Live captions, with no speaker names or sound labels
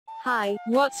Hi,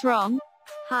 what's wrong?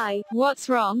 Hi, what's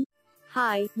wrong?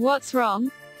 Hi, what's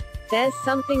wrong? There's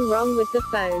something wrong with the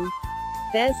phone.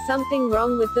 There's something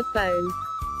wrong with the phone.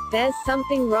 There's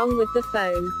something wrong with the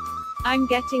phone. I'm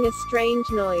getting a strange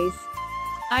noise.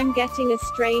 I'm getting a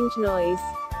strange noise.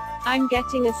 I'm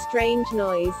getting a strange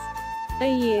noise.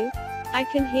 Are you? I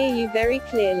can hear you very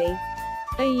clearly.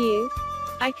 Are you?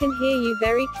 I can hear you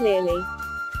very clearly.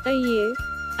 Are you?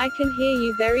 I can hear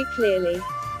you very clearly.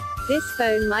 This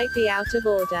phone might be out of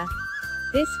order.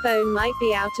 This phone might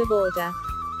be out of order.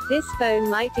 This phone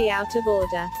might be out of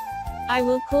order. I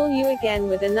will call you again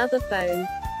with another phone.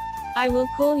 I will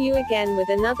call you again with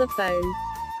another phone.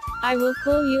 I will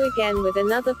call you again with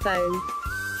another phone.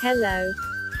 Hello.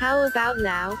 How about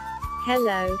now?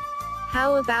 Hello.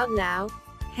 How about now?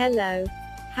 Hello.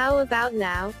 How about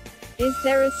now? Is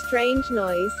there a strange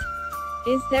noise?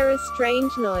 Is there a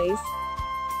strange noise?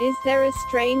 Is there a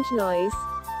strange noise?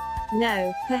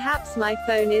 No, perhaps my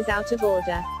phone is out of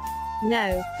order.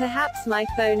 No, perhaps my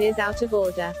phone is out of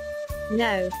order.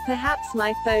 No, perhaps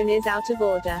my phone is out of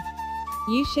order.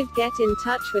 You should get in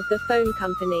touch with the phone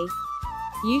company.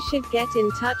 You should get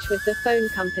in touch with the phone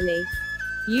company.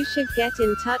 You should get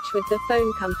in touch with the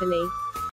phone company.